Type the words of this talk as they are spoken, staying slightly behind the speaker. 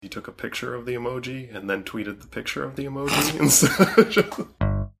He took a picture of the emoji and then tweeted the picture of the emoji instead.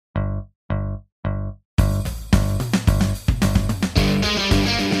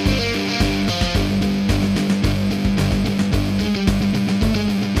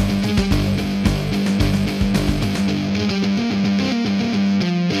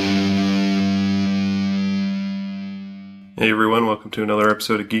 Hey everyone, welcome to another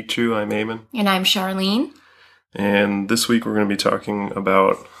episode of Geek Chew. I'm Eamon. And I'm Charlene. And this week we're going to be talking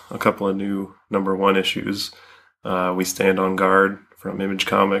about a couple of new number one issues. We Stand on Guard from Image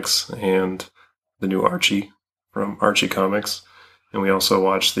Comics and the new Archie from Archie Comics. And we also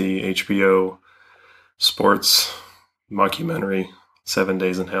watched the HBO sports mockumentary, 7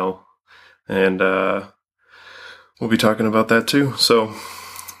 Days in Hell. And we'll be talking about that too. So,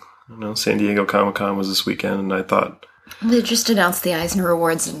 San Diego Comic-Con was this weekend, and I thought... They just announced the Eisner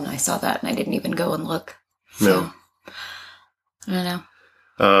Awards, and I saw that, and I didn't even go and look. So, no. I don't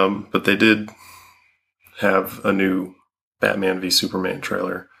know. But they did have a new Batman v Superman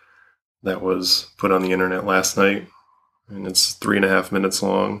trailer that was put on the internet last night, and it's 3.5 minutes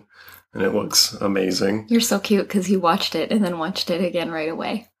long, and it looks amazing. You're so cute because you watched it and then watched it again right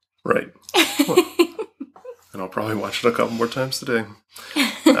away. Right. Well, and I'll probably watch it a couple more times today.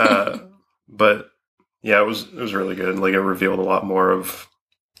 But yeah, it was really good. Like, it revealed a lot more of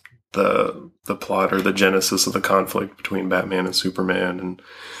the plot or the genesis of the conflict between Batman and Superman, and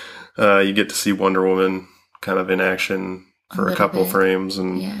you get to see Wonder Woman kind of in action for a couple frames,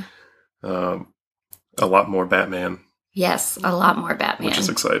 and a lot more Batman. Yes, a lot more Batman, which is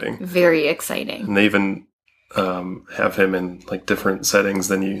exciting. Very exciting. And they even have him in like different settings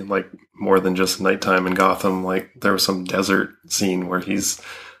than you like, more than just nighttime in Gotham. Like, there was some desert scene where he's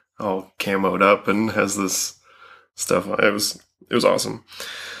all camoed up and has this stuff. It was awesome.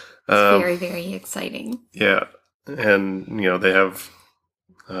 Very, very exciting. Yeah. And, they have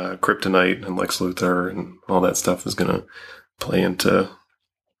Kryptonite and Lex Luthor and all that stuff is going to play into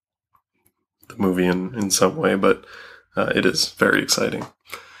the movie in some way, but it is very exciting.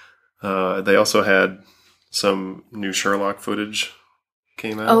 They also had some new Sherlock footage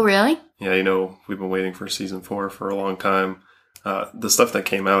came out. Oh, really? Yeah, we've been waiting for season 4 for a long time. The stuff that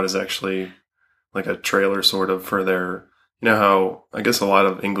came out is actually like a trailer sort of for their... You know how, I guess a lot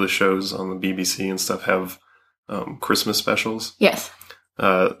of English shows on the BBC and stuff have Christmas specials? Yes.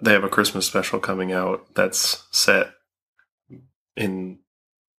 They have a Christmas special coming out that's set in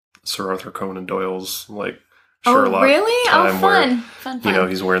Sir Arthur Conan Doyle's, like, Sherlock. Oh, really? Time oh, fun. Where, Fun.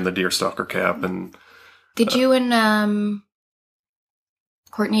 He's wearing the deerstalker cap. And Did you and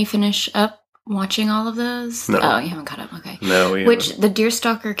Courtney finish up watching all of those? No. Oh, you haven't caught up. Okay. No. Which, the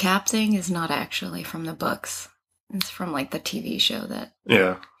deerstalker cap thing is not actually from the books. It's from, like, the TV show that...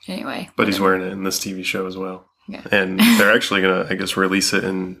 Yeah. Anyway. But he's wearing it in this TV show as well. Yeah. And they're actually going to, I guess, release it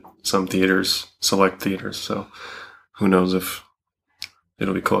in some theaters, select theaters. So who knows if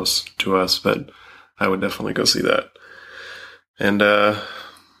it'll be close to us, but I would definitely go see that. And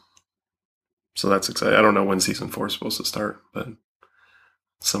so that's exciting. I don't know when season 4 is supposed to start, but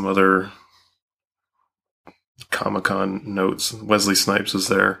some other Comic-Con notes. Wesley Snipes is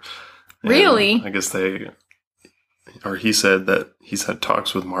there. Really? I guess he said that he's had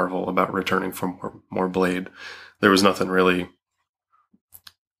talks with Marvel about returning for more Blade. There was nothing really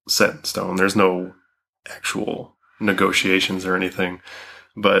set in stone. There's no actual negotiations or anything.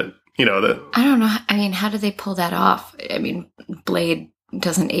 But, that... I don't know. I mean, how do they pull that off? I mean, Blade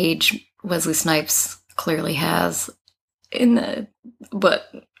doesn't age. Wesley Snipes clearly has.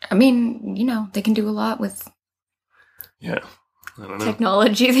 But, I mean, they can do a lot with I don't know.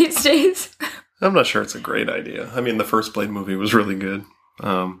 Technology these days. I'm not sure it's a great idea. I mean, the first Blade movie was really good.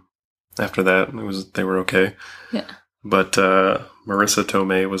 After that, they were okay. Yeah. But Marissa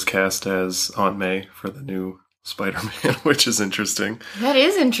Tomei was cast as Aunt May for the new Spider-Man, which is interesting. That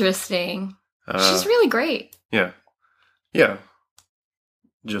is interesting. She's really great. Yeah. Yeah.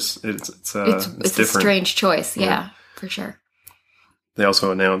 Just, it's different. A strange choice. Yeah, for sure. They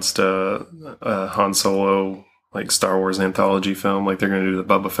also announced a Han Solo, like, Star Wars anthology film. Like, they're going to do the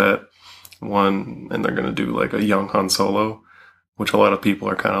Boba Fett one, and they're going to do, like, a young Han Solo, which a lot of people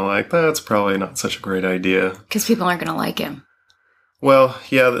are kind of like, that's probably not such a great idea. Because people aren't going to like him. Well,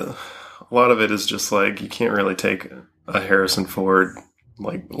 yeah, a lot of it is just, like, you can't really take a Harrison Ford,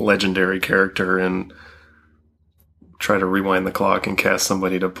 like, legendary character and try to rewind the clock and cast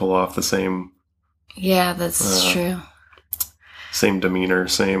somebody to pull off the same... Yeah, that's true. Same demeanor,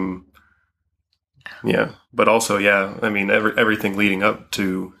 same... Yeah, but also, yeah, I mean, everything leading up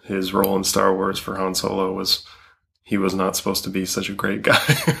to his role in Star Wars for Han Solo was he was not supposed to be such a great guy.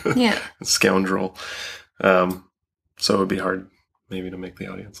 Yeah. Scoundrel. So it would be hard maybe to make the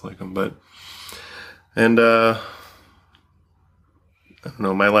audience like them. But, and, I don't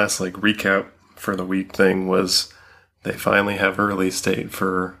know, my last like recap for the week thing was they finally have a release date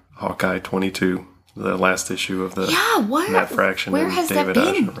for Hawkeye 22, the last issue of the Matt Fraction where and has David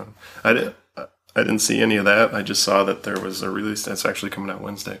that been? Asher run. I didn't see any of that. I just saw that there was a release that's actually coming out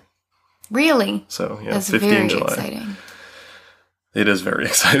Wednesday. Really? So yeah, That's 15 very July. exciting. It is very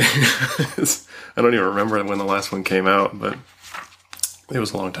exciting. I don't even remember when the last one came out, but it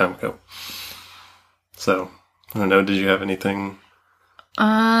was a long time ago. So I don't know. Did you have anything?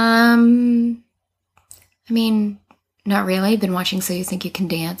 I mean, not really. I've been watching So You Think You Can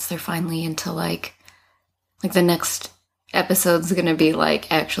Dance. They're finally into like the next episode's going to be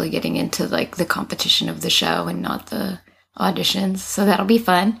like actually getting into like the competition of the show and not the auditions. So that'll be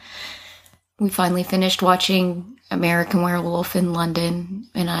fun. We finally finished watching American Werewolf in London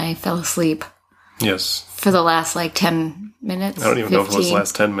and I fell asleep Yes. for the last like 10 minutes. I don't even know if it was 15. the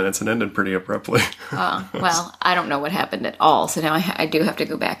last 10 minutes. It ended pretty abruptly. Well, I don't know what happened at all, so now I do have to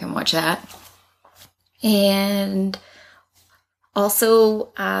go back and watch that. And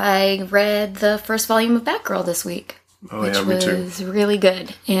also, I read the first volume of Batgirl this week, which me too. was really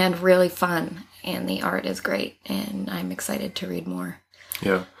good and really fun, and the art is great, and I'm excited to read more.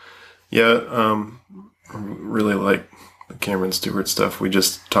 Yeah. Yeah, really like the Cameron Stewart stuff. We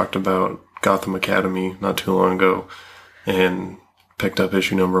just talked about Gotham Academy not too long ago and picked up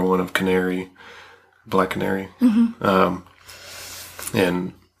issue number 1 of Black Canary. Mm-hmm.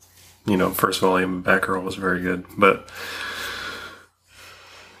 And, you know, first volume of Batgirl was very good. But,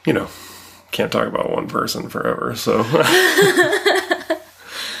 you know, can't talk about one person forever, so.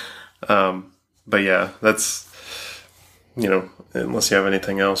 But yeah, that's, you know, unless you have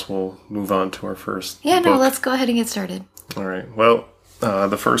anything else, we'll move on to our first book. Let's go ahead and get started. All right. Well,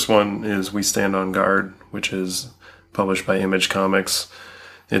 the first one is We Stand on Guard, which is published by Image Comics.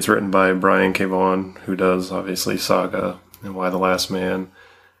 It's written by Brian K. Vaughan, who does, obviously, Saga and Y the Last Man,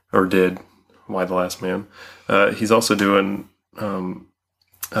 or did Y the Last Man. He's also doing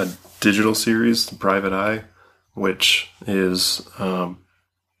a digital series, Private Eye, which is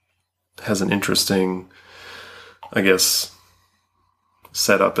has an interesting, I guess,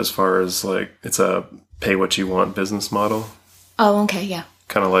 setup as far as, like, it's a pay-what-you-want business model. Oh, okay, yeah.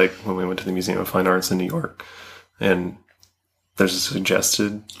 Kind of like when we went to the Museum of Fine Arts in New York, and there's a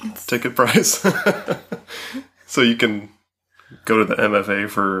suggested ticket price. So you can go to the MFA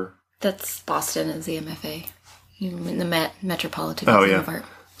for... That's Boston is the MFA. You mean the Metropolitan Oh, Museum yeah. of Art.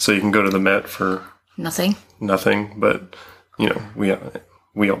 So you can go to the Met for Nothing. but, you know,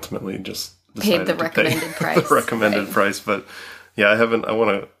 we ultimately just Paid decided the to recommended pay price. the recommended Right. price. But, yeah, I want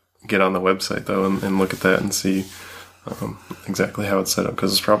to get on the website, though, and look at that and see exactly how it's set up,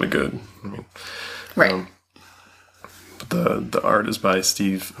 because it's probably good. I mean, Right. but the art is by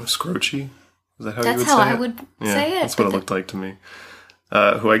Steve Scroce. Is that how you That's would how say I it? would Yeah, say it. that's what it looked like to me.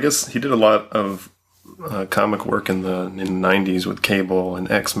 Who I guess he did a lot of comic work in the 90s with Cable and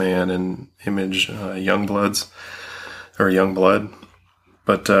X-Man and Image, Youngbloods, or Youngblood.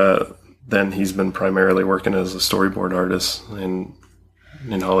 But then he's been primarily working as a storyboard artist in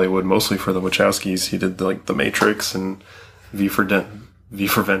Hollywood, mostly for the Wachowskis. He did like The Matrix and V for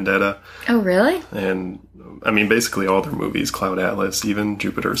Vendetta. Oh, really? And I mean, basically all their movies, Cloud Atlas, even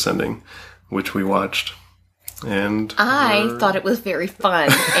Jupiter Ascending, which we watched. And I thought it was very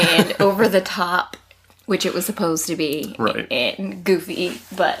fun and over the top, which it was supposed to be, Right. and goofy,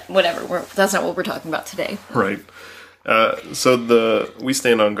 but whatever. That's not what we're talking about today. Right. So the We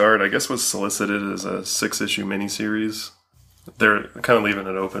Stand on Guard, I guess, was solicited as a 6-issue miniseries. They're kind of leaving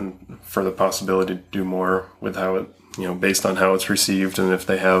it open for the possibility to do more with how it, you know, based on how it's received and if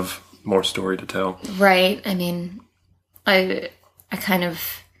they have more story to tell. Right. I mean, I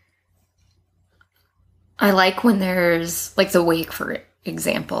like when there's, like, The Wake, for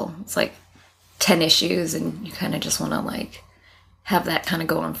example. It's like 10 issues and you kind of just want to, like, have that kind of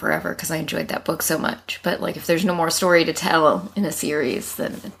go on forever because I enjoyed that book so much. But, like, if there's no more story to tell in a series,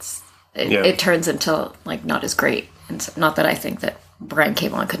 then it turns into, like, not as great. And so, not that I think that Brian K.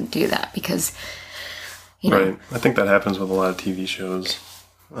 Vaughan couldn't do that because, you know. Right. I think that happens with a lot of TV shows.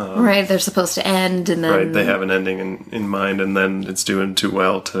 Right, they're supposed to end and then... Right, they have an ending in mind, and then it's doing too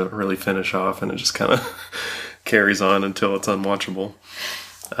well to really finish off, and it just kind of carries on until it's unwatchable.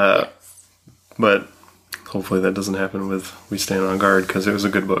 But hopefully that doesn't happen with We Stand on Guard, because it was a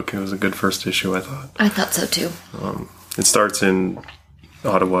good book. It was a good first issue, I thought. I thought so, too. It starts in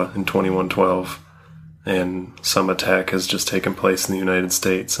Ottawa in 2112, and some attack has just taken place in the United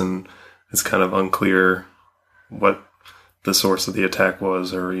States, and it's kind of unclear what the source of the attack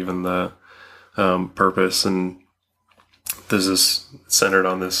was, or even the purpose, and there's this centered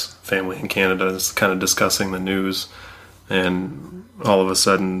on this family in Canada that's kind of discussing the news, and all of a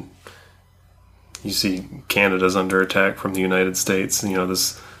sudden you see Canada's under attack from the United States. And,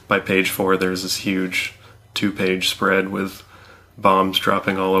 this by page 4, there's this huge 2-page spread with bombs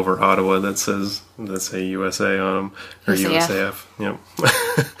dropping all over Ottawa that say USA on them, or USAF. Yep.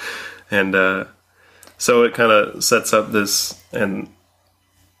 And so it kind of sets up this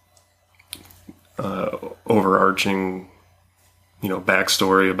overarching,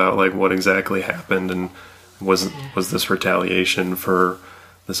 backstory about like what exactly happened, and was this retaliation for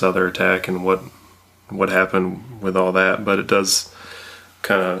this other attack, and what happened with all that. But it does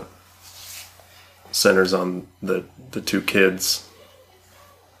kind of centers on the 2 kids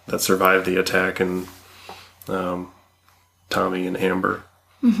that survived the attack, and Tommy and Amber.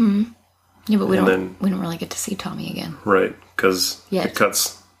 Mm-hmm. Yeah, but we don't really get to see Tommy again. Right, because it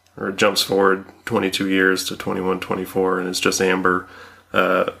jumps forward 22 years to 21-24, and it's just Amber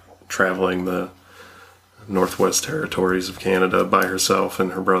traveling the Northwest Territories of Canada by herself,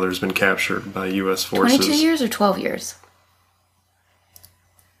 and her brother's been captured by U.S. forces. 22 years or 12 years?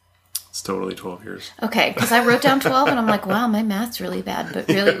 It's totally 12 years. Okay, because I wrote down 12, and I'm like, wow, my math's really bad, but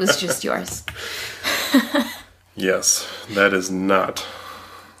really it was just yours. Yes, that is not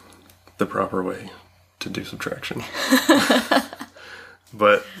the proper way to do subtraction.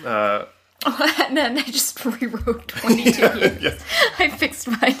 But and then I just rewrote 22 years. Yeah. I fixed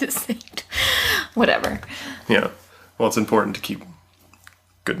my deceit. Whatever. Yeah. Well, it's important to keep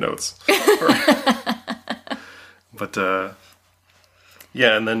good notes. But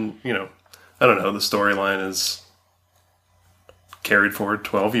yeah, and then, I don't know, the storyline is carried forward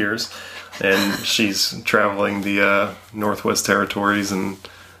 12 years, and she's traveling the Northwest Territories, and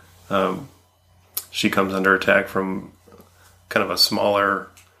she comes under attack from kind of a smaller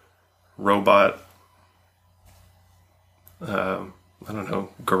robot, I don't know,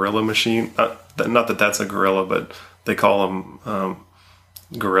 gorilla machine. Not that that's a gorilla, but they call them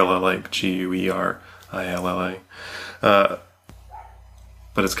gorilla, like Guerilla.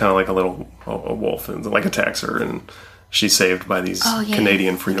 But it's kind of like a wolf, and like attacks her, and she's saved by these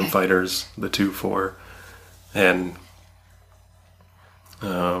Canadian freedom fighters, the 2-4, and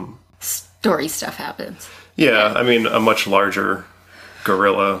story stuff happens. Yeah, I mean, a much larger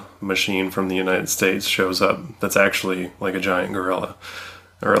gorilla machine from the United States shows up that's actually like a giant gorilla.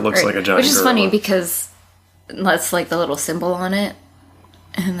 Or it looks like a giant gorilla. Which is funny because that's like the little symbol on it.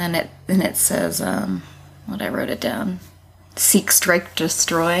 And then it says, I wrote it down. Seek, strike,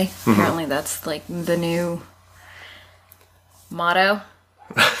 destroy. Mm-hmm. Apparently that's like the new motto.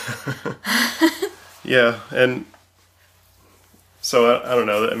 Yeah, and so I don't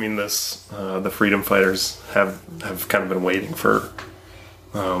know. I mean, the freedom fighters have kind of been waiting for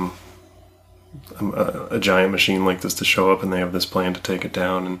a giant machine like this to show up, and they have this plan to take it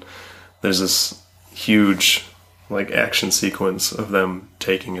down. And there's this huge like action sequence of them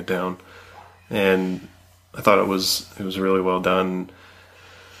taking it down, and I thought it was really well done.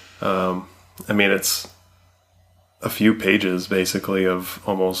 I mean, it's a few pages basically of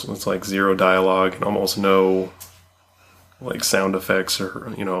it's like zero dialogue and almost no like sound effects,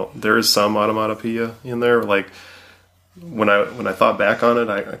 or there is some onomatopoeia in there. Like when I thought back on it,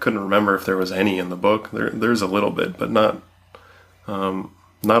 I couldn't remember if there was any in the book. There's a little bit, but not a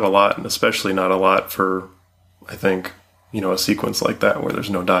lot, and especially not a lot for, I think, a sequence like that where there's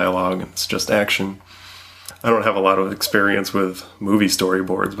no dialogue and it's just action. I don't have a lot of experience with movie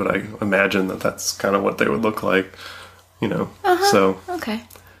storyboards, but I imagine that that's kind of what they would look like, So okay,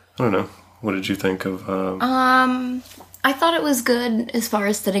 I don't know. What did you think of? I thought it was good as far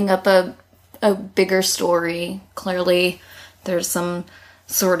as setting up a bigger story. Clearly, there's some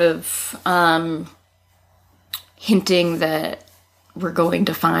sort of hinting that we're going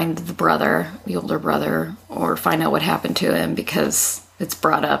to find the older brother, or find out what happened to him, because it's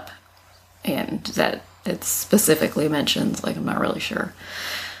brought up, and that it specifically mentions, like, I'm not really sure.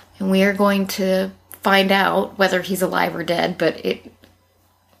 And we are going to find out whether he's alive or dead, but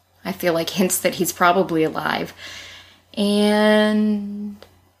I feel like hints that he's probably alive. And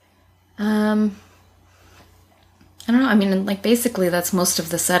I don't know, I mean, like, basically that's most of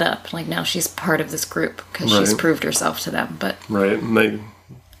the setup. Like, now she's part of this group because she's proved herself to them. But right, and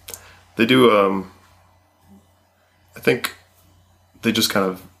they do I think they just kind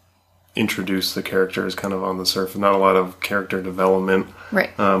of introduce the characters kind of on the surface. Not a lot of character development,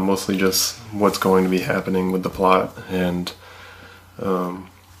 right? Mostly just what's going to be happening with the plot, and who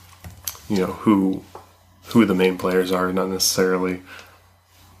the main players are, not necessarily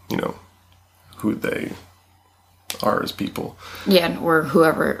who they are as people. Yeah, or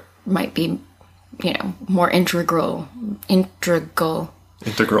whoever might be more integral. Integral.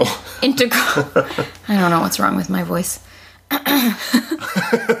 I don't know what's wrong with my voice.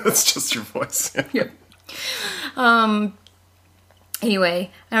 It's just your voice. Yep. Anyway,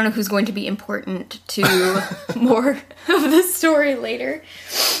 I don't know who's going to be important to more of the story later.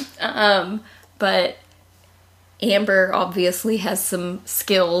 But Amber obviously has some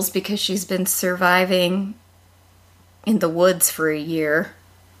skills because she's been surviving in the woods for a year.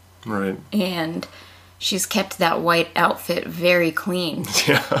 Right. And she's kept that white outfit very clean.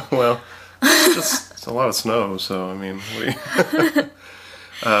 Yeah, well, it's a lot of snow, so, I mean,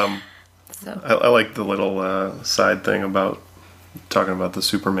 I like the little side thing about talking about the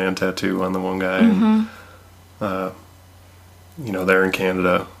Superman tattoo on the one guy. Mm-hmm. And, they're in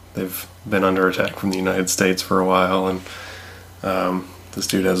Canada. They've been under attack from the United States for a while, and this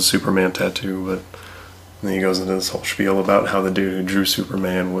dude has a Superman tattoo, but then he goes into this whole spiel about how the dude who drew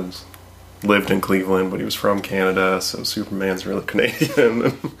Superman lived in Cleveland, but he was from Canada, so Superman's really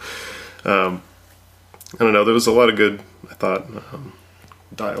Canadian. I don't know, there was a lot of good, I thought,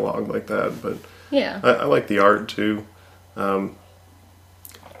 dialogue like that, but yeah, I like the art too.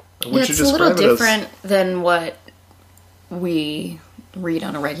 It's a little different than what we read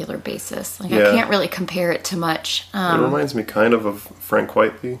on a regular basis. I can't really compare it to much. It reminds me kind of Frank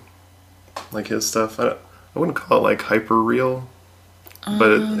Whiteley, like his stuff. I wouldn't call it like hyper real,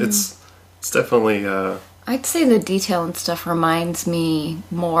 but it's definitely. I'd say the detail and stuff reminds me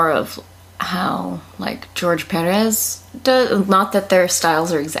more of how like George Perez does. Not that their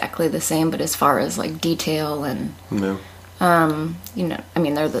styles are exactly the same, but as far as like detail and they're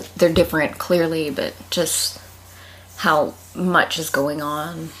different clearly, but just how much is going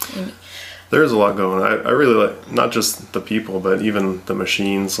on. There's a lot going on. I really like not just the people, but even the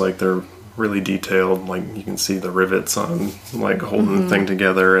machines. Like they're really detailed. Like you can see the rivets on like holding the thing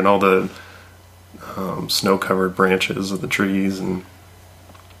together, and all the snow-covered branches of the trees, and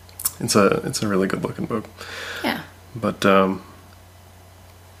it's a really good looking book. Yeah. But I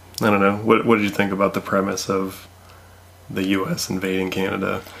don't know. What did you think about the premise of the U.S. invading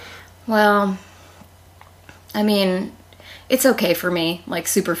Canada? Well, I mean, it's okay for me. Like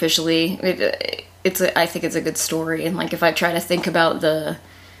superficially, I think it's a good story. And like if I try to think about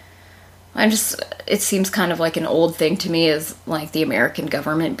it seems kind of like an old thing to me, is like the American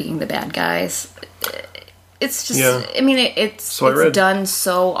government being the bad guys. It's just, yeah. I mean, it's done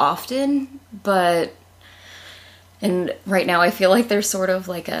so often, and right now I feel like there's sort of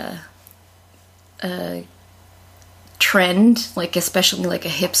like a trend, like especially like a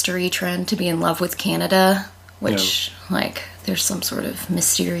hipstery trend to be in love with Canada, which like there's some sort of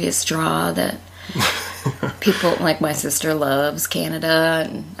mysterious draw that people like my sister loves Canada,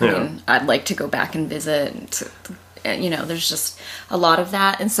 and I mean I'd like to go back and visit. There's just a lot of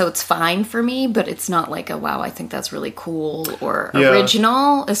that, and so it's fine for me, but it's not like wow, I think that's really cool or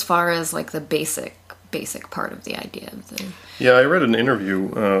original as far as like the basic part of the idea of the. Yeah, I read an interview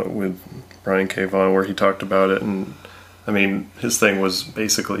with Brian K. Vaughan where he talked about it, and I mean his thing was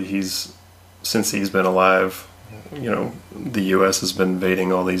basically since he's been alive, the U.S. has been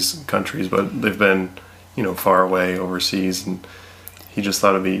invading all these countries, but they've been far away overseas, and he just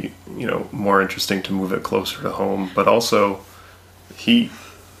thought it'd be, more interesting to move it closer to home. But also, in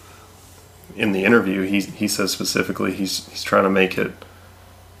the interview, he says specifically he's trying to make it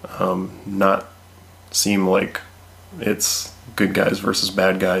not seem like it's good guys versus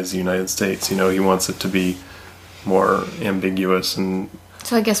bad guys, the United States. He wants it to be more ambiguous. And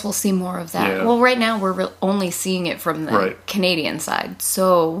so I guess we'll see more of that. Yeah. Well, right now we're only seeing it from the Canadian side.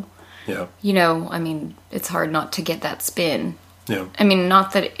 So, I mean, it's hard not to get that spin. Yeah. I mean,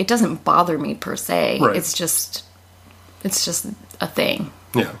 not that it doesn't bother me per se. Right. It's just a thing.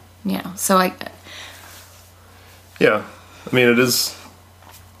 Yeah. Yeah. So Yeah. I mean, it is.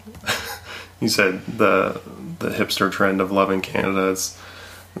 You said the hipster trend of loving Canada is.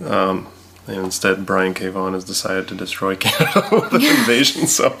 And instead, Brian K. Vaughan has decided to destroy Canada with an invasion.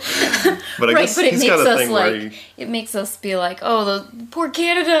 So, but I guess he's got a thing where it makes us be like, oh, the poor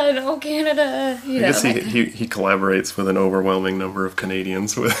Canada, no Canada. I guess he collaborates with an overwhelming number of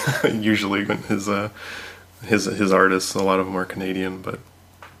Canadians. With usually when his artists, a lot of them are Canadian, but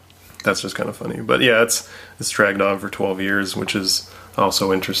that's just kind of funny. But yeah, it's dragged on for 12 years, which is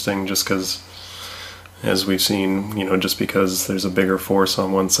also interesting, just because. As we've seen, just because there's a bigger force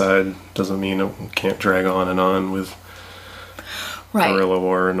on one side doesn't mean it can't drag on with guerrilla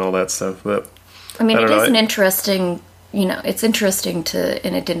war and all that stuff. But I mean, it is an interesting, it's interesting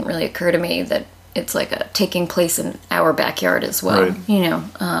and it didn't really occur to me that it's like taking place in our backyard as well.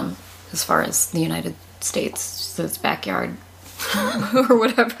 Right. As far as the United States' backyard. or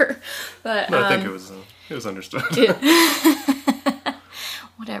whatever. But No, I think it was understood.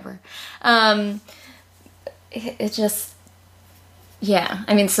 Whatever. It just, yeah.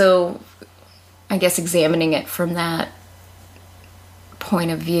 I mean, so I guess examining it from that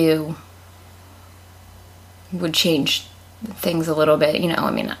point of view would change things a little bit.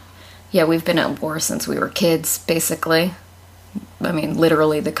 I mean, yeah, we've been at war since we were kids, basically. I mean,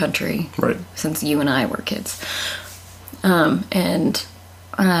 literally the country. Right. Since you and I were kids.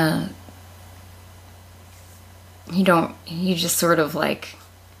 You just sort of like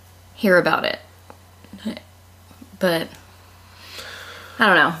hear about it. But I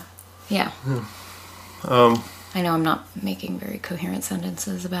don't know. Yeah. I know I'm not making very coherent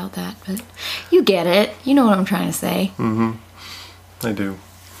sentences about that, but you get it. You know what I'm trying to say. Mm-hmm. I do.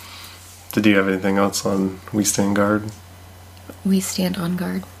 Did you have anything else on We Stand Guard? We Stand on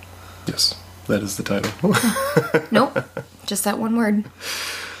Guard. Yes, that is the title. Nope, just that one word.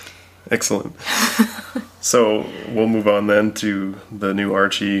 Excellent. So we'll move on then to the new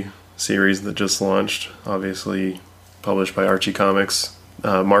Archie series that just launched, obviously published by Archie Comics.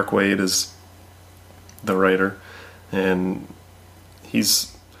 Mark Waid is the writer, and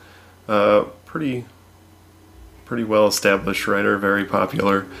he's a pretty well-established writer, very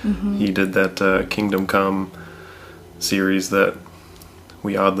popular. Mm-hmm. He did that Kingdom Come series that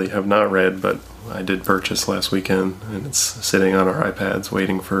we oddly have not read, but I did purchase last weekend, and it's sitting on our iPads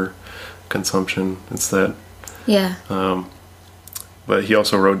waiting for consumption. It's that. Yeah. But he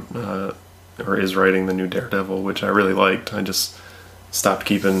also wrote, or is writing, the new Daredevil, which I really liked. I just stopped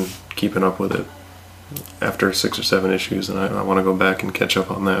keeping up with it after 6 or 7 issues, and I want to go back and catch up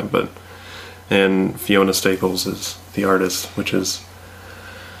on that. And Fiona Staples is the artist, which is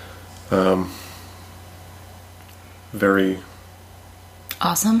very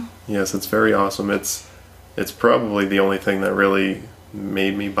awesome. Yes, it's very awesome. It's probably the only thing that really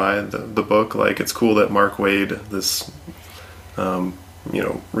made me buy the book. Like, it's cool that Mark Waid, this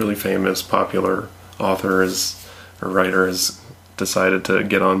really famous, popular author or writer, has decided to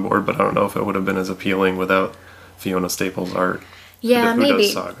get on board, but I don't know if it would have been as appealing without Fiona Staples' art. Yeah, who maybe.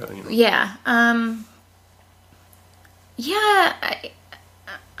 Does Saga, Yeah.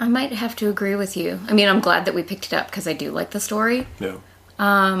 I might have to agree with you. I mean, I'm glad that we picked it up because I do like the story. Yeah.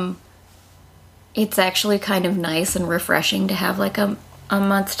 It's actually kind of nice and refreshing to have like a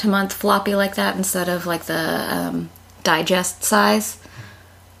month-to-month floppy like that instead of like the digest size.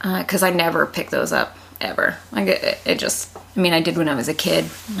 Because I never pick those up, ever. I did when I was a kid.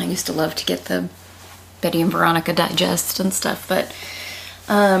 I used to love to get the Betty and Veronica digest and stuff, but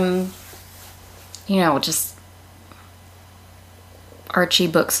just Archie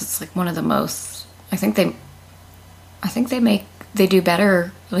books, it's like one of the most, I think they do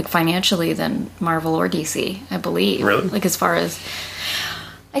better like financially than Marvel or DC, I believe. Really? Like, as far as,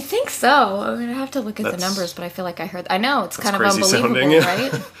 I think so. I mean, I have to look at the numbers, but I feel like I know it's kind of unbelievable, sounding, yeah.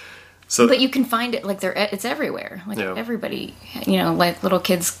 Right? But you can find it, like, it's everywhere. Like, yeah. Everybody, like, little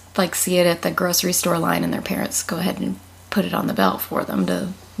kids, like, see it at the grocery store line, and their parents go ahead and put it on the belt for them to,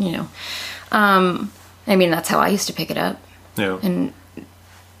 I mean, that's how I used to pick it up. Yeah.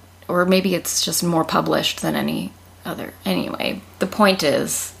 Or maybe it's just more published than any other. Anyway, the point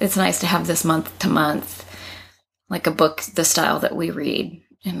is, it's nice to have this month to month, like a book, the style that we read.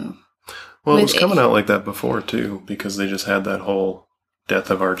 And well, it was coming out like that before, too, because they just had that whole Death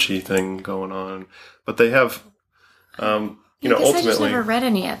of Archie thing going on. But they have, ultimately, I just never read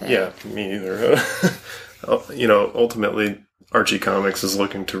any of it. Yeah, me either. Ultimately, Archie Comics is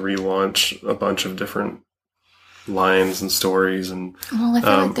looking to relaunch a bunch of different lines and stories, and well, I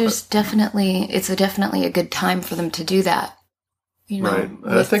feel like it's definitely a good time for them to do that. Right.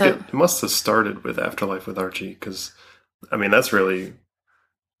 I think it must have started with Afterlife with Archie, because I mean, that's really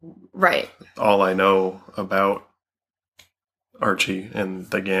right. All I know about Archie and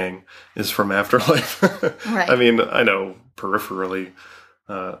the gang is from Afterlife. Right. I mean, I know peripherally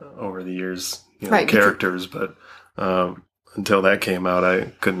over the years, right, characters, but until that came out,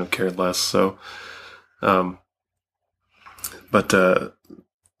 I couldn't have cared less. So, so the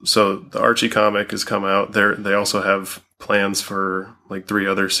Archie comic has come out. They also have plans for like 3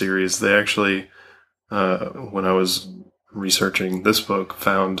 other series. They actually, when I was researching this book,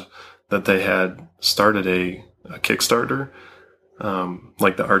 found that they had started a Kickstarter.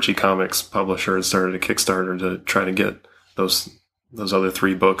 Like the Archie Comics publisher had started a Kickstarter to try to get those other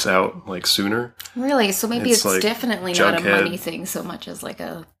 3 books out like sooner. Really? So maybe it's like definitely not a money thing so much as like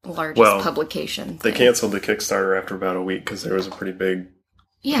a largest publication thing. They canceled the Kickstarter after about a week because there was a pretty big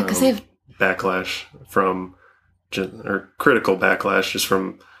because they have backlash or critical backlash just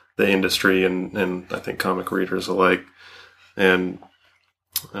from the industry and I think comic readers alike. And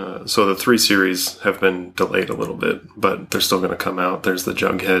so the 3 series have been delayed a little bit, but they're still going to come out. There's the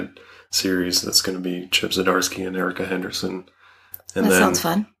Jughead series that's going to be Chip Zdarsky and Erica Henderson. And that sounds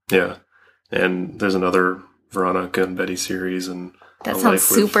fun. Yeah. And there's another Veronica and Betty series, and that sounds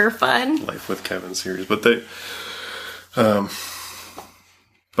super fun. Life with Kevin series. But they,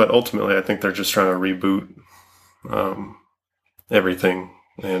 but ultimately, I think they're just trying to reboot everything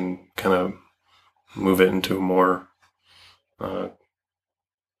and kind of move it into a more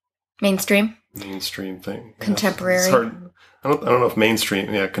mainstream thing, contemporary. It's hard. I don't know if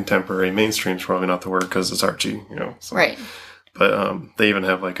mainstream. Yeah, contemporary. Mainstream's probably not the word because it's Archie. So. Right. But they even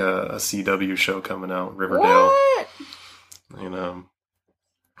have like a CW show coming out, Riverdale. What? And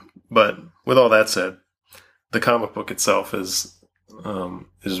but with all that said, the comic book itself is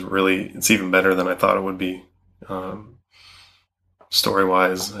really, it's even better than I thought it would be, story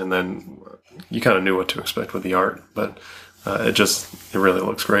wise. And then you kind of knew what to expect with the art, but it really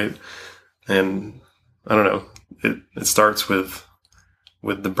looks great. And I don't know, it starts with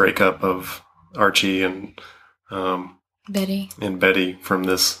the breakup of Archie and Betty from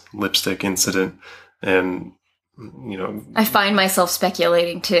this lipstick incident. And I find myself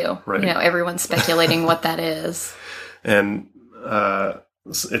speculating too. Right. Everyone's speculating what that is. And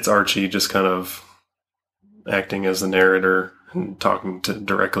it's Archie just kind of acting as the narrator and talking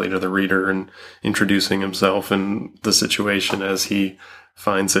directly to the reader and introducing himself and the situation as he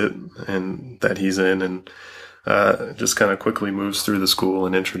finds it and that he's in, and just kind of quickly moves through the school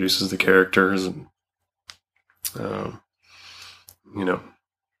and introduces the characters. And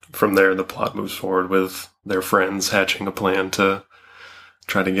from there the plot moves forward with their friends hatching a plan to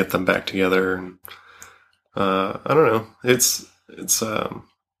try to get them back together. And I don't know, it's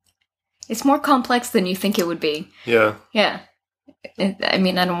more complex than you think it would be. Yeah. I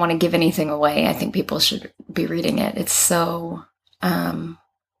mean, I don't want to give anything away. I think people should be reading it. It's so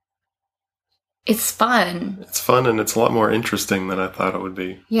it's fun. It's fun, and it's a lot more interesting than I thought it would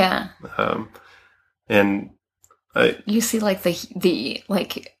be. Yeah. And you see like the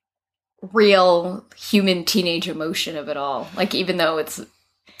like real human teenage emotion of it all. Like, even though it's,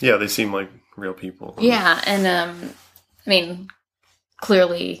 yeah, they seem like real people. Yeah. And I mean,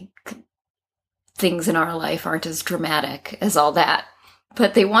 clearly things in our life aren't as dramatic as all that,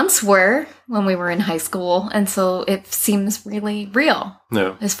 but they once were when we were in high school. And so it seems really real.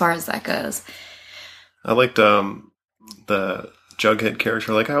 Yeah. As far as that goes. I liked the Jughead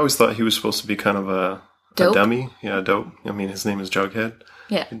character. Like, I always thought he was supposed to be kind of a dummy. Yeah, dope. I mean, his name is Jughead.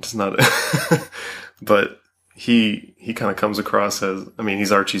 Yeah. It's not, but he kind of comes across as, I mean,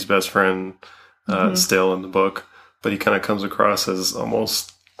 he's Archie's best friend still in the book, but he kind of comes across as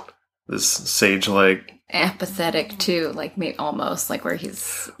almost this sage-like, apathetic too, like maybe almost like where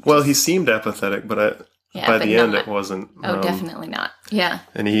he's. Well, he seemed apathetic, but by the end it wasn't. Oh, definitely not. Yeah.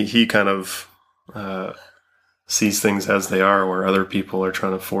 And he kind of sees things as they are, where other people are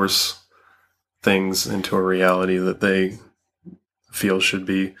trying to force things into a reality that they feel should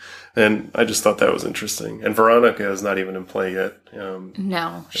be. And I just thought that was interesting. And Veronica is not even in play yet.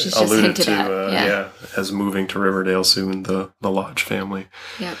 No, she's just hinted at. As moving to Riverdale soon, the Lodge family.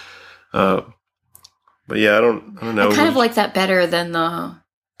 Yep. But yeah, I don't know. I kind of like that better than the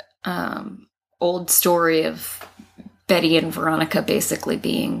old story of Betty and Veronica basically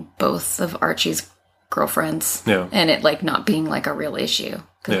being both of Archie's girlfriends. Yeah. And it like not being like a real issue.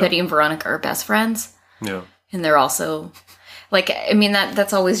 Because Betty and Veronica are best friends. Yeah. And they're also, like, I mean,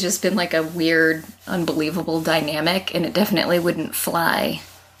 that's always just been like a weird, unbelievable dynamic. And it definitely wouldn't fly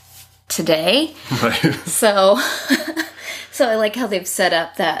today. Right. So I like how they've set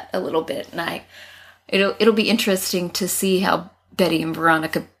up that a little bit. And it'll be interesting to see how Betty and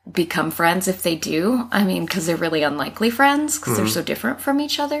Veronica become friends if they do. I mean, because they're really unlikely friends because they're so different from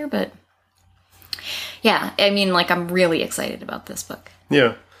each other. But yeah, I mean, like, I'm really excited about this book.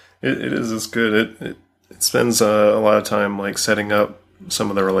 Yeah, it is. It's good. It spends a lot of time like setting up some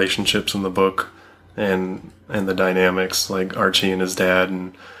of the relationships in the book and the dynamics, like Archie and his dad,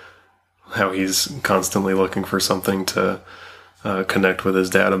 and how he's constantly looking for something to connect with his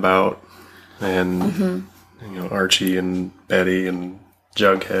dad about, and Archie and Betty and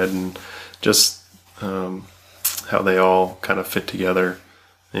Jughead, and just how they all kind of fit together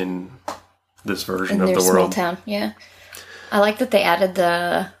in this version of the world. Small town, yeah. I like that they added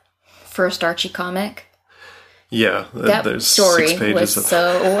the first Archie comic. Yeah, that there's story 6 pages was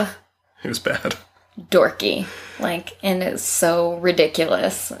so it was bad, dorky, like, and it's so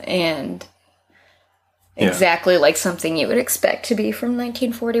ridiculous and exactly like something you would expect to be from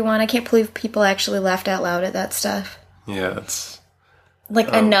 1941. I can't believe people actually laughed out loud at that stuff. Yeah, it's like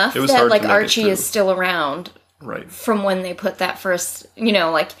enough it was that hard like to make Archie is still around Right. from when they put that first,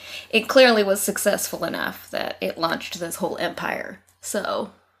 like, it clearly was successful enough that it launched this whole empire.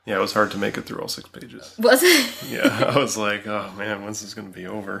 So. Yeah, it was hard to make it through all 6 pages. Was it? Yeah, I was like, oh man, when's this going to be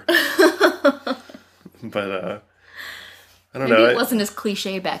over? But, I don't know. Maybe it wasn't as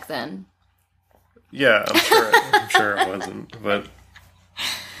cliche back then. Yeah, I'm sure it wasn't. But,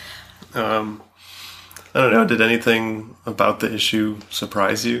 I don't know, did anything about the issue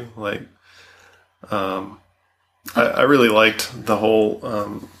surprise you? Like, I really liked the whole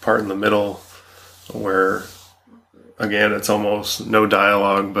part in the middle where, again, it's almost no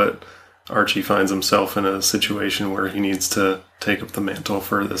dialogue, but Archie finds himself in a situation where he needs to take up the mantle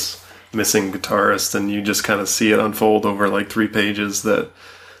for this missing guitarist, and you just kind of see it unfold over like 3 pages, that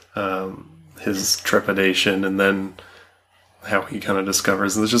his trepidation, and then how he kind of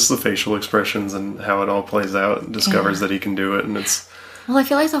discovers, and it's just the facial expressions and how it all plays out, and discovers that he can do it, and it's... Well, I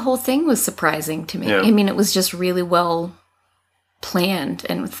feel like the whole thing was surprising to me. Yeah. I mean, it was just really well planned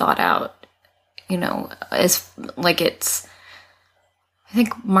and thought out, as like it's... I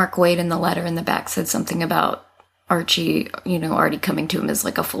think Mark Waid in the letter in the back said something about Archie, already coming to him as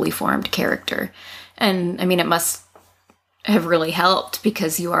like a fully formed character. And I mean, it must have really helped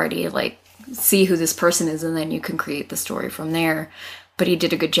because you already like see who this person is and then you can create the story from there. But he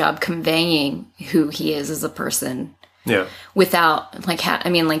did a good job conveying who he is as a person. Yeah. Without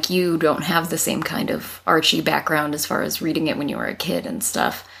like, you don't have the same kind of Archie background as far as reading it when you were a kid and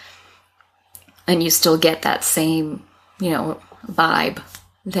stuff. And you still get that same, vibe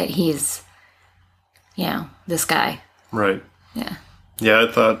that he's, this guy. Right. Yeah. Yeah,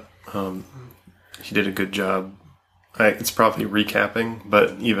 I thought he did a good job. It's probably recapping,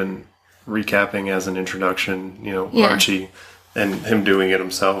 but even recapping as an introduction, Archie and him doing it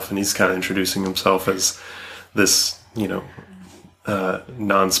himself, and he's kind of introducing himself as this,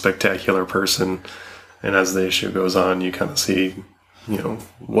 non-spectacular person. And as the issue goes on, you kind of see,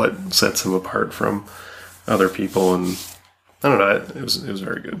 what sets him apart from other people, and I don't know, it was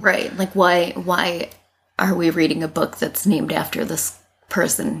very good. Right. Like, why are we reading a book that's named after this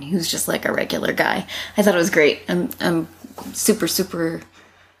person who's just like a regular guy? I thought it was great. I'm super, super,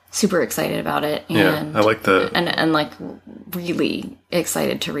 super excited about it. And, I like and like really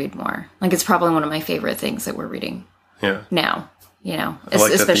excited to read more. Like, it's probably one of my favorite things that we're reading. Yeah. Now, I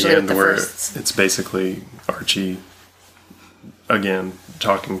like especially at the with end the where firsts. it's basically Archie again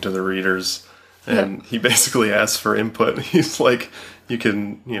talking to the readers. And he basically asks for input. He's like, you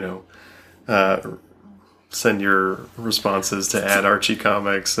can, send your responses to @Archie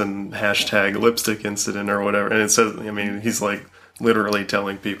Comics and #lipstick incident or whatever. And it says, he's like literally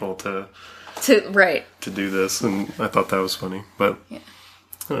telling people to do this. And I thought that was funny. But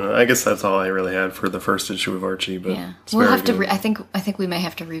I guess that's all I really had for the first issue of Archie. But it's we'll very have to. good. I think we may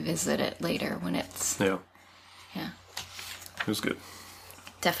have to revisit it later when it's. Yeah. Yeah. It was good.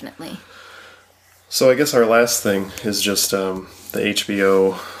 Definitely. So I guess our last thing is just the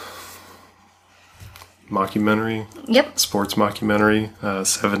HBO mockumentary. Yep. Sports mockumentary,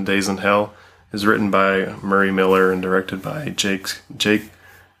 7 Days in Hell, is written by Murray Miller and directed by Jake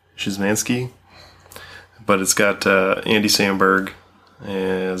Szymanski. But it's got Andy Samberg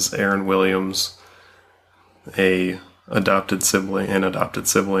as Aaron Williams, an adopted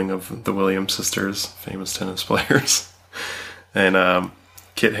sibling of the Williams sisters, famous tennis players, and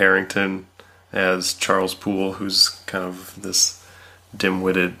Kit Harington as Charles Poole, who's kind of this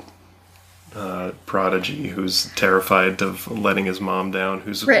dim-witted prodigy who's terrified of letting his mom down,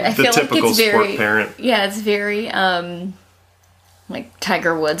 who's the typical sport parent. Yeah, it's very like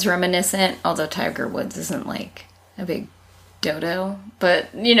Tiger Woods reminiscent, although Tiger Woods isn't like a big dodo. But,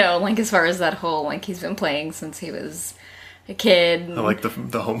 like as far as that whole, like he's been playing since he was a kid. I like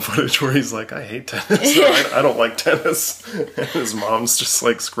the home footage where he's like, I hate tennis. I don't like tennis. And his mom's just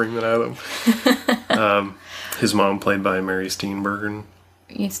like screaming at him. His mom played by Mary Steenburgen.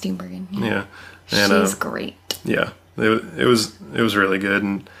 Steenburgen. Yeah. And, she's great. Yeah. It was really good.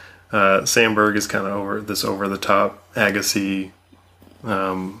 And Samberg is kind of over the top Agassi,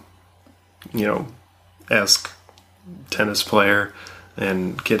 esque tennis player.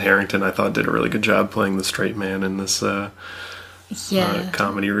 And Kit Harington, I thought, did a really good job playing the straight man in this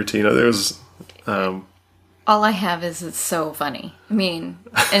comedy routine. There was all I have is it's so funny. I mean,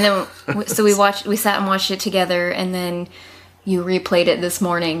 and then so we sat and watched it together, and then you replayed it this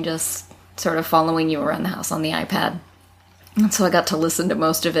morning, just sort of following you around the house on the iPad. And so I got to listen to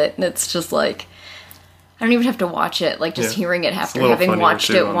most of it, and it's just like, I don't even have to watch it, like just hearing it after having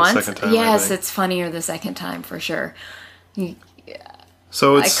watched it once. Yes, it's funnier the second time for sure.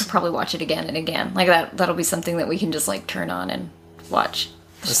 So I could probably watch it again and again. Like that'll be something that we can just like turn on and watch.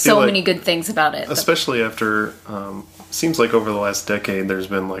 So like, many good things about it. especially after seems like over the last decade there's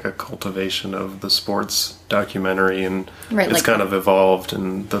been like a cultivation of the sports documentary, and Right, it's like- kind of evolved,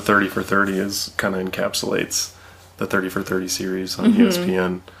 and the 30 for 30 is kind of encapsulates the 30 for 30 series on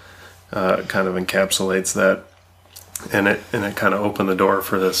ESPN, kind of encapsulates that, and it kind of opened the door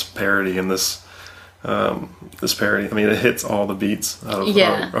for this parody, and this parody, I mean, it hits all the beats of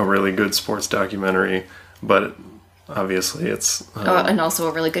a really good sports documentary, but obviously it's and also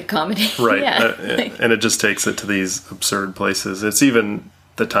a really good comedy. right, Yeah. and it just takes it to these absurd places. It's even,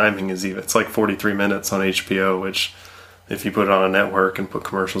 the timing is even, it's like 43 minutes on HBO, which if you put it on a network and put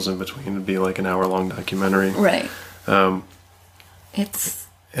commercials in between, it'd be like an hour-long documentary. Right. So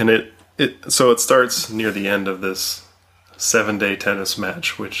it starts near the end of this 7-day tennis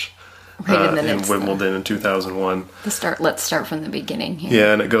match, which Right, and then in it's Wimbledon in 2001. Let's start from the beginning here.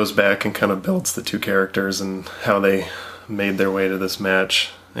 Yeah, and it goes back and kind of builds the two characters and how they made their way to this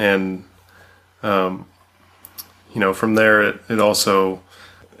match. And, from there, it also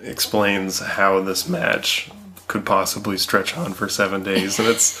explains how this match could possibly stretch on for 7 days. And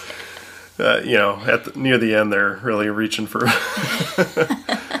it's, near the end, they're really reaching for,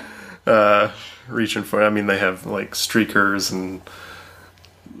 I mean, they have like streakers and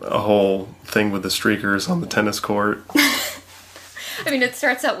a whole thing with the streakers on the tennis court. I mean, it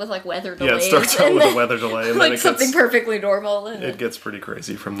starts out with like weather delays. Yeah, it starts out with a weather delay, and like then something perfectly normal. And it gets pretty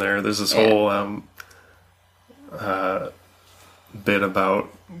crazy from there. There's this whole bit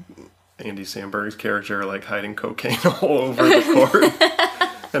about Andy Samberg's character like hiding cocaine all over the court,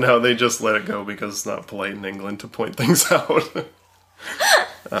 and how they just let it go because it's not polite in England to point things out.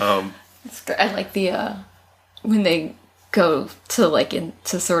 I like the when they go to like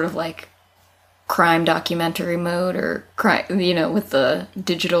into sort of like crime documentary mode or crime, with the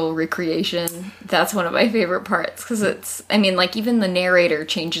digital recreation. That's one of my favorite parts because it's, I mean, like even the narrator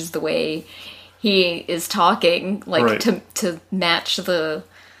changes the way he is talking, like right. to match the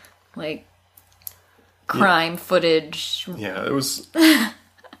like crime footage. Yeah, it was. I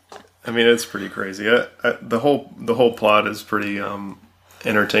mean, it's pretty crazy. The whole plot is pretty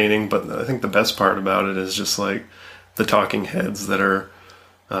entertaining, but I think the best part about it is just like the talking heads that are,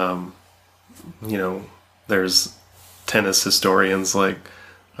 there's tennis historians like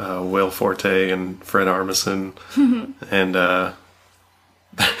Will Forte and Fred Armisen, and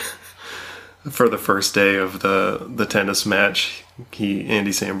for the first day of the tennis match,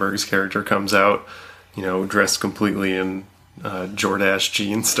 Andy Samberg's character comes out, dressed completely in Jordache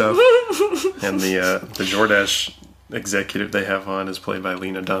jean stuff, and the Jordache executive they have on is played by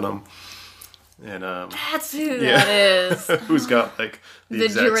Lena Dunham. And that's who that is. Who's got like the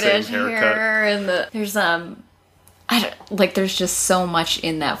exact same haircut. Hair and there's just so much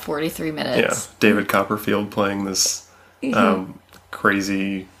in that 43 minutes. Yeah, David Copperfield playing this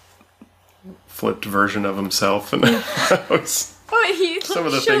crazy flipped version of himself, and some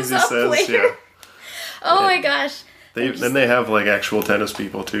of the things he says. Later. Yeah. Oh my gosh. Then they have like actual tennis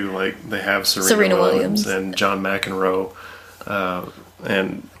people too. Like they have Serena Williams and John McEnroe,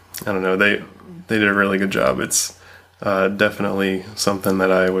 and I don't know. They did a really good job. It's definitely something that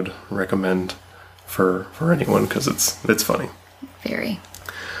I would recommend for anyone because it's funny. Very.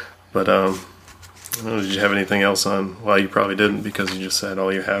 But I don't know, did you have anything else on? Well, you probably didn't because you just said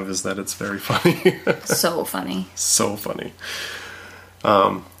all you have is that it's very funny. So funny. So funny.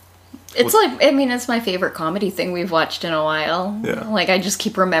 It's like, I mean, it's my favorite comedy thing we've watched in a while. Yeah. Like, I just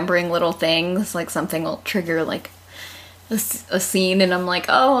keep remembering little things, like something will trigger, like, a scene, and I'm like,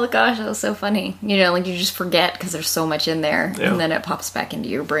 oh gosh, that was so funny. Like, you just forget because there's so much in there, yeah. And then it pops back into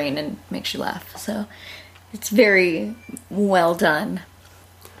your brain and makes you laugh. So, it's very well done.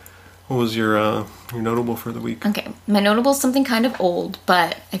 What was your notable for the week? Okay, my notable is something kind of old,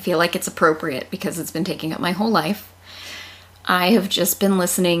 but I feel like it's appropriate because it's been taking up my whole life. I have just been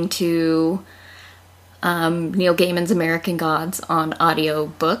listening to Neil Gaiman's American Gods on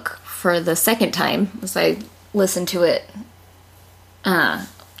audiobook for the second time, as I listened to it, I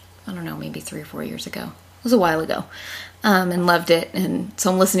don't know, maybe 3 or 4 years ago. It was a while ago, and loved it. And so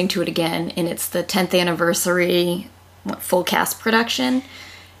I'm listening to it again, and it's the 10th anniversary full cast production.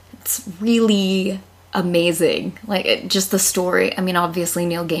 It's really amazing. Like, just the story. I mean, obviously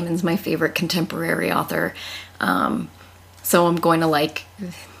Neil Gaiman's my favorite contemporary author. So I'm going to like,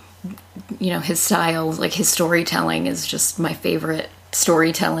 his style, like his storytelling is just my favorite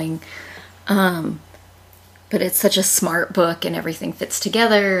storytelling. But it's such a smart book and everything fits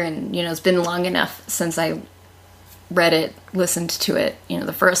together. And, it's been long enough since I read it, listened to it,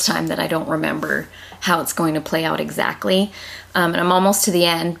 the first time that I don't remember how it's going to play out exactly. And I'm almost to the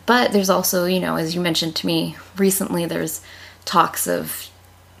end. But there's also, as you mentioned to me recently, there's talks of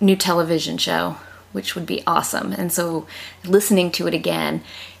new television show, which would be awesome. And so listening to it again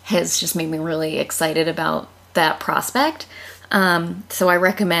has just made me really excited about that prospect. So I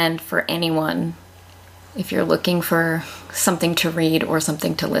recommend for anyone, if you're looking for something to read or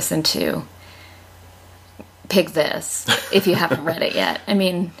something to listen to, pick this if you haven't read it yet. I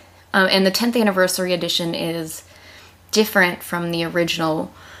mean, and the 10th anniversary edition is different from the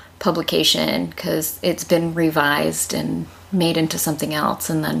original publication because it's been revised and made into something else.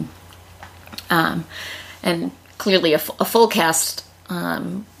 And then, and clearly a full cast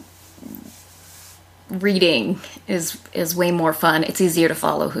reading is way more fun. It's easier to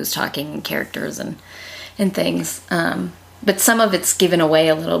follow who's talking and characters and things. But some of it's given away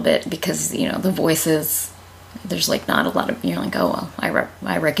a little bit because, you know, the voices, there's like not a lot of, you're like, oh, well,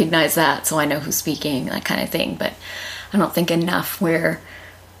 I recognize that, so I know who's speaking, that kind of thing. But I don't think enough where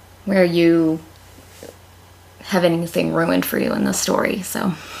you have anything ruined for you in the story.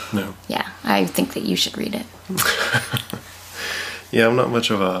 So, no. Yeah, I think that you should read it. Yeah, I'm not much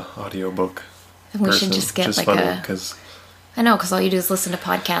of a audiobook And we person. should just get Which is like funny, 'cause I know, because all you do is listen to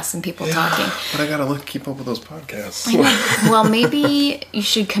podcasts and people talking. But I gotta keep up with those podcasts. I know. Well, maybe you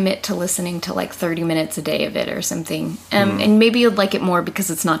should commit to listening to like 30 minutes a day of it or something. And maybe you'd like it more because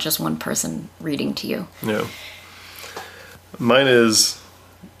it's not just one person reading to you. Yeah. Mine is,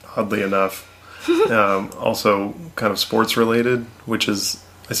 oddly enough, also kind of sports related, which is,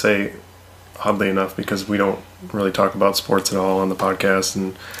 I say oddly enough because we don't really talk about sports at all on the podcast.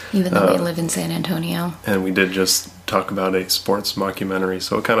 And even though we live in San Antonio. And we did just talk about a sports mockumentary,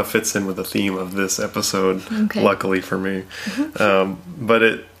 so it kind of fits in with the theme of this episode, luckily for me.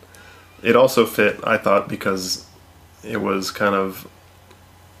 But it also fit, I thought, because it was kind of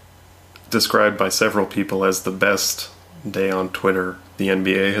described by several people as the best day on Twitter the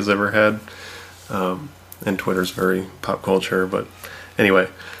NBA has ever had. And Twitter's very pop culture, but anyway,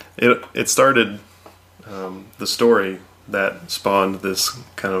 it started, the story that spawned this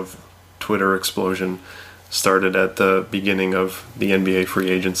kind of Twitter explosion started at the beginning of the NBA free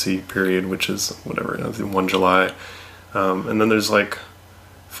agency period, which is whatever, 1 July. And then there's like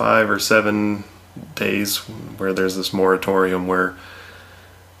 5 or 7 days where there's this moratorium where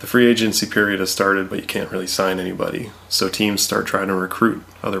the free agency period has started, but you can't really sign anybody. So teams start trying to recruit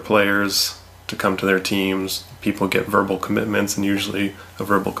other players to come to their teams. People get verbal commitments, and usually a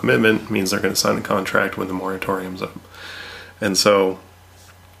verbal commitment means they're going to sign a contract when the moratorium's up. And so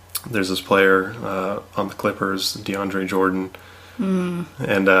there's this player on the Clippers, DeAndre Jordan,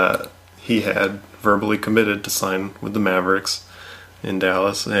 and he had verbally committed to sign with the Mavericks in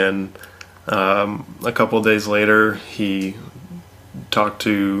Dallas. And a couple of days later, he talked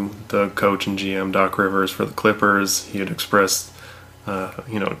to the coach and GM, Doc Rivers, for the Clippers. He had expressed,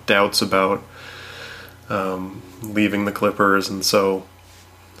 doubts about leaving the Clippers, and so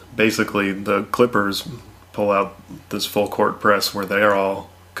basically the Clippers pull out this full court press where they are all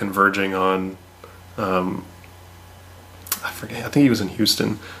converging on, I forget, I think he was in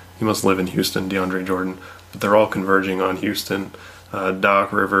Houston. He must live in Houston, DeAndre Jordan. But they're all converging on Houston.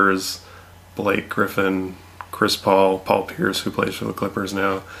 Doc Rivers, Blake Griffin, Chris Paul, Paul Pierce, who plays for the Clippers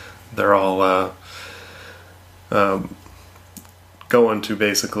now. They're all going to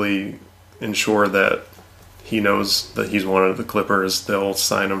basically ensure that he knows that he's wanted the Clippers. They'll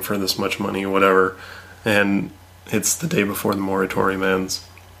sign him for this much money, whatever. And it's the day before the moratorium ends.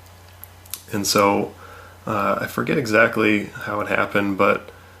 And so I forget exactly how it happened,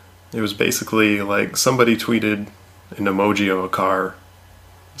 but it was basically like somebody tweeted an emoji of a car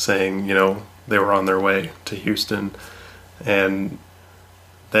saying, they were on their way to Houston. And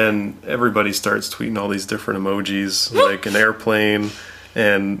then everybody starts tweeting all these different emojis, like an airplane.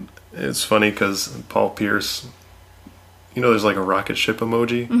 And it's funny because Paul Pierce, there's like a rocket ship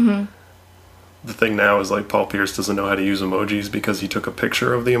emoji. Mm-hmm. The thing now is like Paul Pierce doesn't know how to use emojis because he took a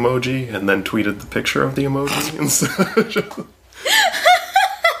picture of the emoji and then tweeted the picture of the emoji instead.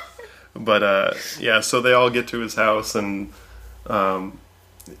 But so they all get to his house, and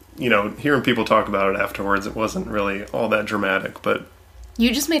hearing people talk about it afterwards, it wasn't really all that dramatic, but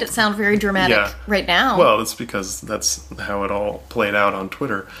you just made it sound very dramatic right now. Well, it's because that's how it all played out on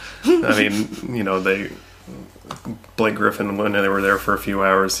Twitter. I mean, Blake Griffin, when they were there for a few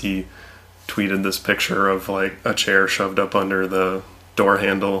hours, he tweeted this picture of like a chair shoved up under the door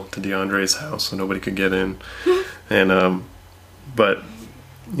handle to DeAndre's house so nobody could get in. And, but,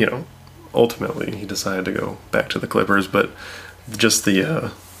 ultimately he decided to go back to the Clippers, but just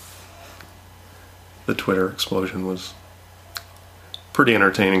the Twitter explosion was pretty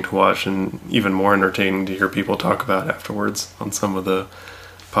entertaining to watch, and even more entertaining to hear people talk about afterwards on some of the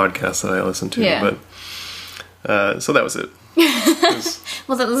podcasts that I listen to. Yeah. So that was it. It was-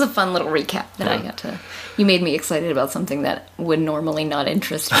 Well, that was a fun little recap that I got to. You made me excited about something that would normally not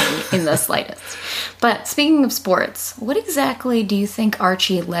interest me in the slightest. But speaking of sports, what exactly do you think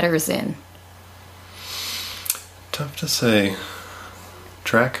Archie letters in? Tough to say.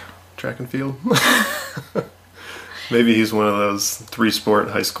 Track and field. Maybe he's one of those 3-sport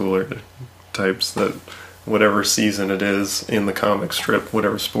high schooler types that whatever season it is in the comic strip,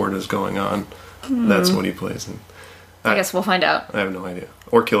 whatever sport is going on, that's what he plays in. I guess we'll find out. I have no idea.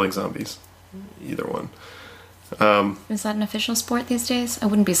 Or killing zombies. Either one. Is that an official sport these days? I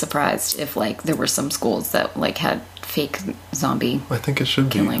wouldn't be surprised if, like, there were some schools that, like, had fake zombie. I think it should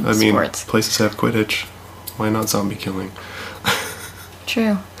be. Killing I mean, sports. places have Quidditch. Why not zombie killing?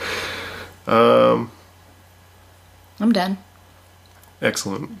 True. I'm done.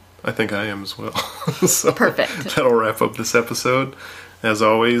 Excellent. I think I am as well. So Perfect. That'll wrap up this episode. As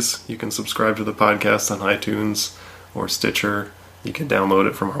always, you can subscribe to the podcast on iTunes or Stitcher. You can download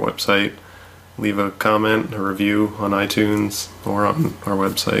it from our website. Leave a comment, a review on iTunes or on our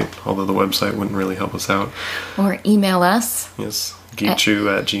website, although the website wouldn't really help us out. Or email us. Yes,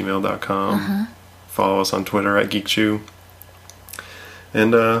 geekchew@gmail.com. Follow us on Twitter @geekchew.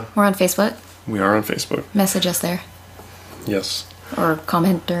 And We're on Facebook. we are on Facebook. Message us there. Yes. Or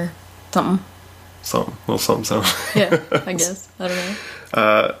comment or something. Something. Yeah, I guess. I don't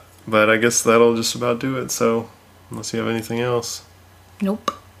know. But I guess that'll just about do it. So, unless you have anything else,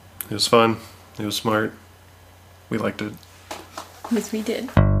 Nope. it was fun. It was smart. We liked it. Yes, we did.